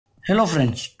Hello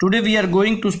friends, today we are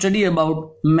going to study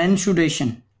about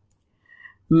mensuration.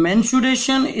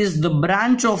 Mensuration is the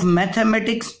branch of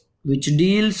mathematics which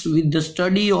deals with the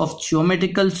study of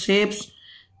geometrical shapes,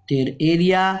 their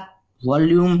area,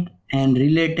 volume and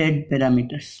related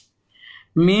parameters.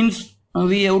 Means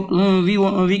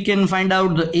we can find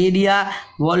out the area,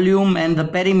 volume and the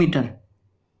perimeter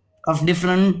of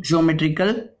different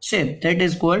geometrical shape. That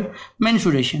is called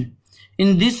mensuration.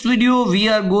 In this video, we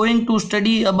are going to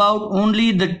study about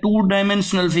only the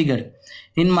two-dimensional figure.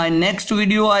 In my next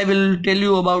video, I will tell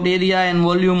you about area and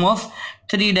volume of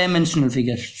three-dimensional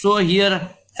figures. So here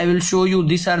I will show you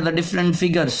these are the different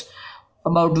figures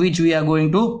about which we are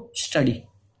going to study.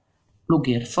 Look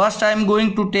here. First, I am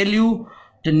going to tell you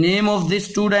the name of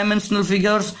these two-dimensional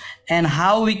figures and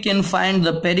how we can find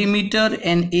the perimeter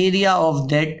and area of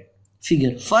that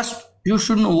figure. First, you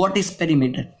should know what is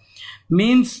perimeter.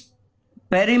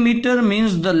 Perimeter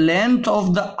means the length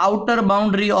of the outer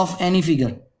boundary of any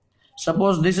figure.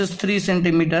 Suppose this is 3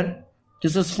 centimeter,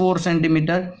 this is 4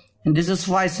 centimeter, and this is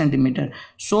 5 centimeter.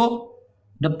 So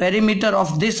the perimeter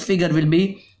of this figure will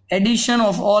be addition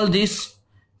of all this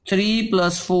 3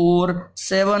 plus 4,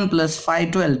 7 plus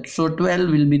 5, 12. So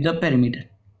 12 will be the perimeter.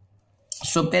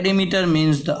 So perimeter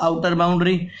means the outer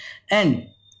boundary and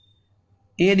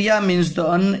area means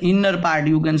the inner part.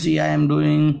 You can see I am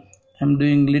doing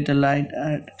little light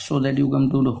so that you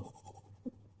come to know.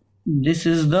 This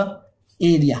is the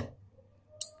area.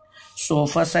 So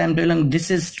first I am telling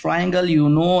this is triangle. You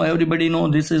know, everybody know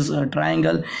this is a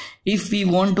triangle. If we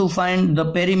want to find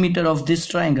the perimeter of this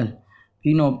triangle,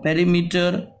 you know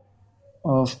perimeter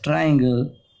of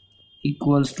triangle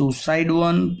equals to side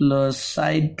 1 plus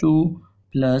side 2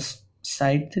 plus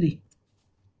side 3.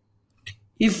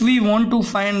 If we want to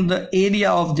find the area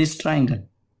of this triangle,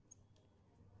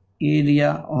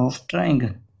 area of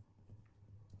triangle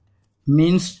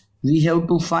means we have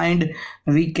to find,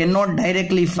 we cannot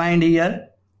directly find here,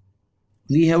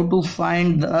 we have to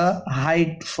find the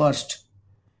height first,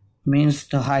 means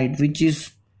the height which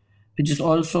is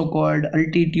also called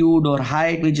altitude or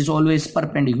height, which is always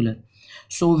perpendicular.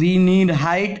 So we need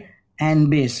height and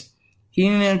base.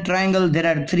 In a triangle there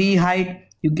are 3 height.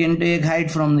 You can take height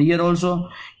from here also.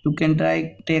 You can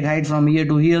take height from here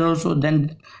to here also.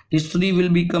 Then this 3 will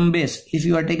become base. If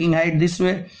you are taking height this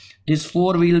way, this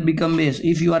 4 will become base.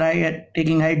 If you are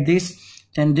taking height this,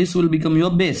 then this will become your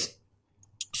base.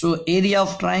 So area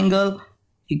of triangle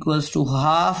equals to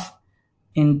half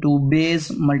into base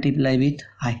multiply with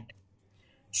height.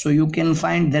 So you can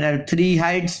find there are 3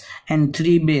 heights and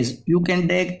 3 base. You can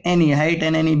take any height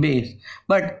and any base.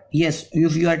 But yes,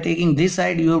 if you are taking this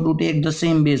height, you have to take the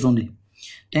same base only.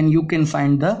 Then you can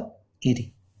find the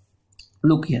area.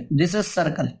 Look here. This is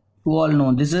circle. You all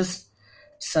know this is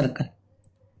circle.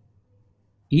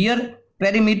 Here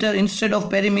perimeter, instead of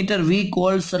perimeter we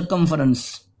call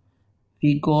circumference.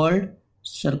 We call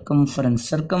circumference.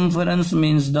 Circumference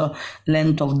means the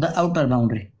length of the outer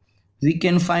boundary. We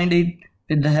can find it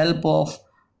with the help of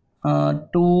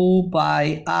 2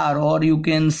 pi r, or you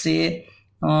can say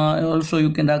also you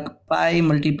can write pi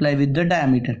multiply with the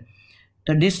diameter.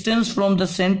 The distance from the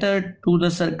center to the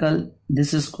circle,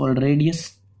 this is called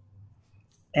radius,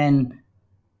 and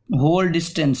whole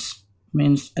distance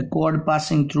means a chord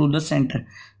passing through the center.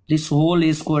 This whole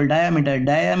is called diameter.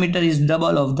 Diameter is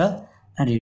double of the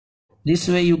radius. This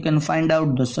way you can find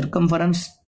out the circumference.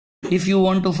 If you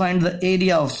want to find the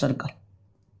area of circle,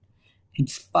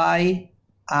 it's pi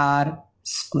r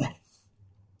square.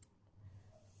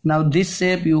 Now this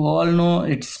shape you all know,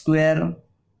 it's square.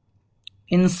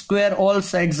 In square all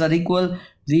sides are equal.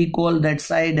 We call that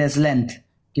side as length.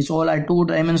 These all are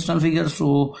two-dimensional figures,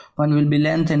 so one will be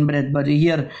length and breadth. But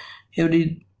here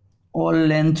all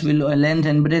length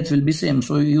and breadth will be same.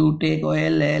 So you take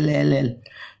L.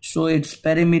 So its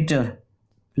perimeter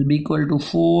will be equal to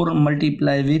 4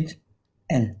 multiply with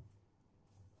L,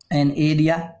 and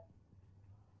area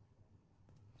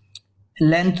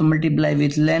length multiply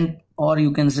with length, or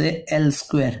you can say L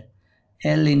square,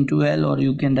 L into L, or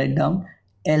you can write down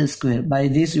L square. By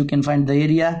this you can find the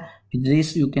area. With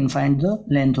this you can find the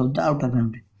length of the outer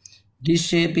boundary. This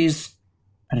shape is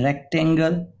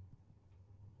rectangle.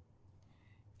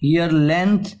 Here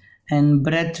length and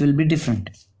breadth will be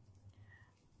different,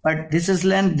 but this is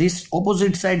length. These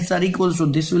opposite sides are equal, so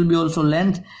this will be also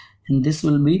length and this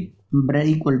will be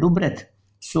equal to breadth.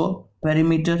 So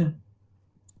perimeter,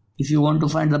 if you want to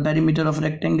find the perimeter of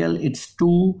rectangle, it's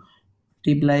 2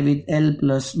 multiply with L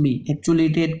plus B.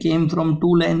 Actually it came from 2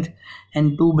 length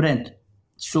and 2 breadth.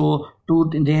 So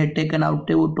 2, they had taken out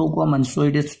 2 common. So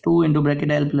it is 2 into bracket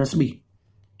L plus B.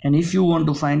 And if you want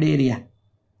to find area,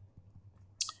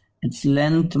 its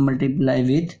length multiplied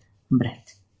with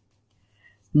breadth.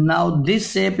 Now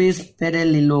this shape is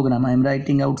parallelogram. I am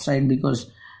writing outside because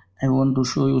I want to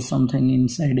show you something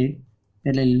inside it.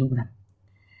 Parallelogram.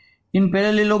 In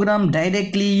parallelogram,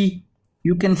 directly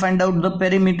you can find out the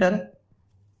perimeter.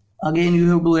 Again, you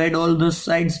have to add all the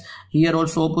sides. Here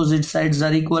also opposite sides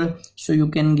are equal, so you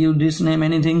can give this name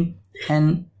anything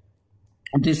and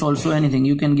this also anything.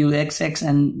 You can give xx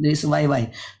and this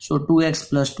yy, so 2x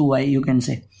plus 2y you can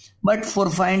say. But for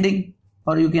finding,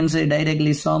 or you can say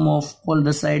directly sum of all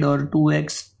the side, or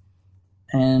 2x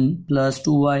and plus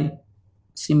 2y.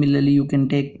 Similarly, you can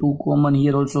take 2 common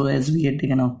here also, as we had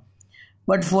taken out.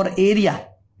 But for area,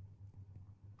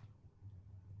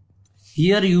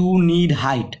 here you need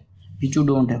height, which you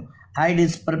don't have. Height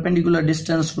is perpendicular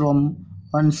distance from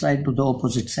one side to the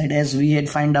opposite side, as we had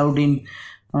find out in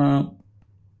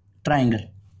triangle.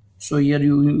 So here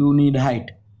you need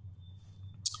height.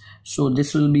 So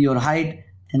this will be your height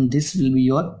and this will be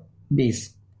your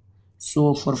base.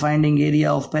 So for finding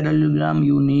area of parallelogram,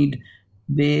 you need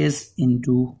base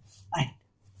into height.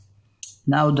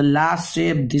 Now the last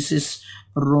shape, this is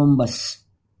rhombus.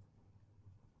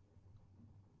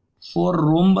 For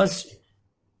rhombus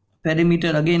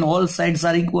perimeter, again all sides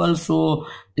are equal, so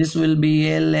this will be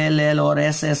L, L, L or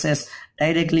S, S, S.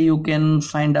 Directly you can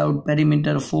find out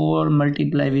perimeter 4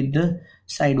 multiply with the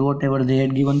side whatever they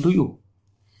had given to you.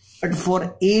 But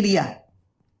for area,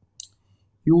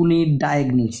 you need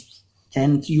diagonals.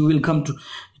 Then you will come to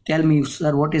tell me,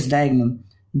 sir, what is diagonal?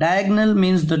 Diagonal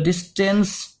means the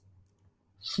distance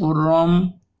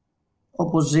from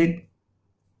opposite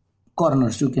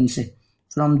corners, you can say,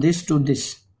 from this to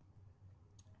this.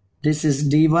 This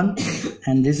is D1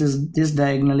 and this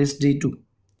diagonal is D2.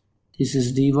 This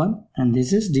is D1 and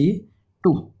this is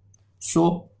D2.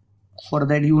 So for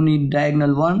that you need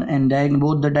diagonal 1 and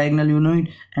both the diagonal you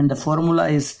need, and the formula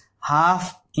is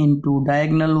half into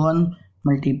diagonal 1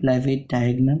 multiply with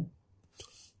diagonal 2.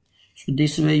 So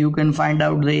this way you can find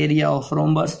out the area of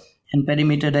rhombus and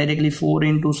perimeter directly 4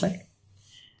 into side.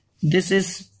 This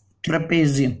is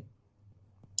trapezium.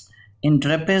 In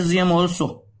trapezium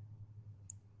also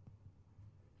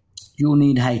you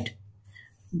need height.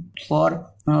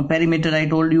 For perimeter, I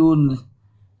told you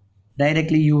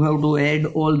directly you have to add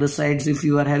all the sides. If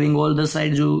you are having all the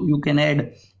sides, you can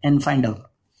add and find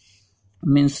out.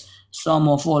 Means sum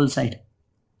of all sides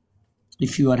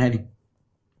if you are having.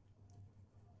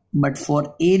 But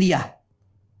for area,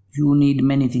 you need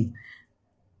many things.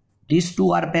 These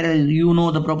two are parallel. You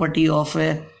know the property of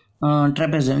a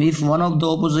trapezium. If one of the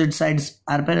opposite sides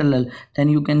are parallel, then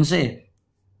you can say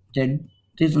that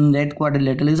that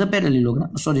quadrilateral is a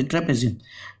parallelogram. Sorry, trapezium.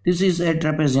 This is a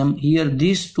trapezium. Here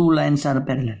these two lines are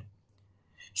parallel.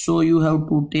 So you have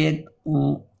to take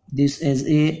this as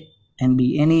A and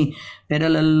B. Any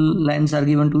parallel lines are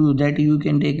given to you, that you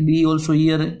can take B also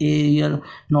here, A here,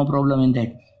 no problem in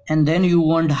that. And then you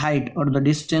want height or the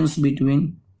distance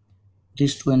between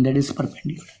these two, and that is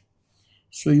perpendicular.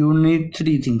 So you need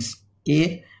three things.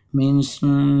 A means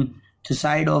the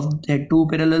side of the two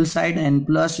parallel side, and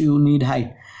plus you need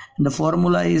height. And the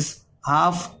formula is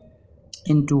half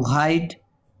into height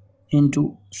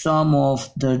into sum of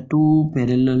the two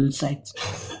parallel sides.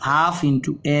 Half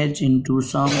into h into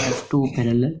sum of two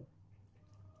parallel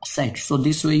sides. So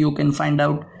this way you can find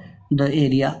out the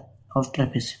area of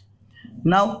trapezium.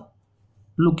 Now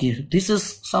look here, this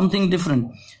is something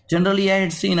different. Generally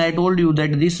I told you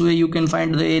that this way you can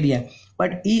find the area.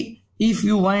 But if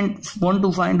you want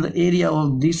to find the area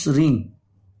of this ring,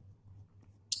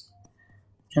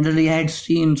 generally I had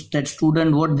seen that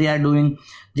student, what they are doing,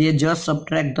 they just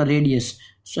subtract the radius,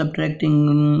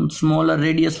 subtracting smaller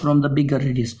radius from the bigger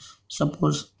radius.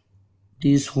 Suppose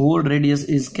this whole radius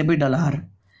is capital R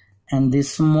and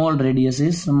this small radius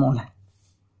is small r.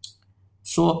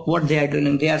 So what they are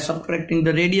doing, they are subtracting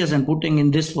the radius and putting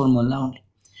in this formula only.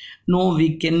 No,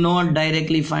 we cannot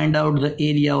directly find out the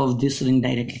area of this ring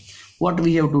directly. What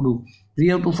we have to do? We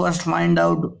have to first find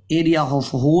out area of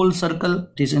whole circle.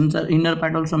 This inner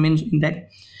part also means in that.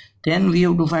 Then we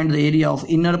have to find the area of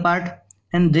inner part,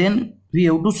 and then we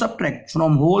have to subtract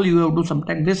from whole. You have to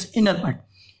subtract this inner part.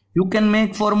 You can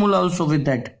make formula also with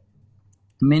that.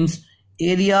 Means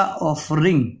area of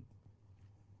ring.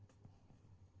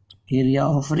 Area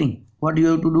of ring. What you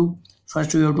have to do?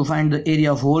 First you have to find the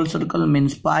area of whole circle,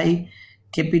 means pi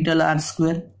capital R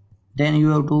square. Then you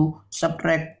have to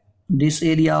subtract this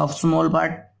area of small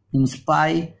part, means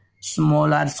pi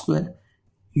small r square.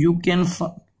 You can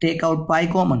take out pi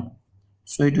common.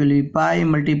 So it will be pi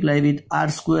multiply with r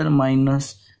square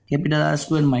minus capital R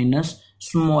square minus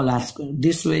small r square.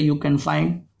 This way you can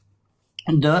find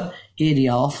the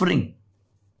area of ring.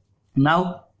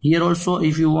 Now here also,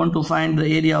 if you want to find the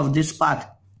area of this path,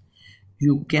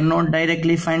 you cannot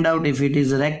directly find out if it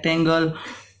is a rectangle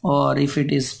or if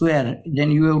it is square.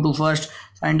 Then you have to first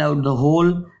find out the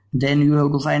whole, then you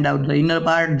have to find out the inner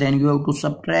part, then you have to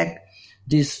subtract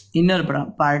this inner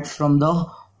part from the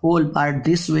whole part.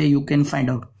 This way you can find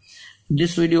out.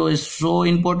 This video is so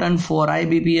important for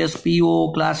IBPS,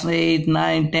 PO, class 8,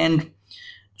 9, 10.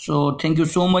 So thank you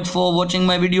so much for watching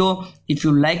my video. If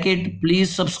you like it,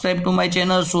 please subscribe to my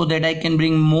channel so that I can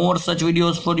bring more such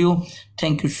videos for you.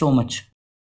 Thank you so much.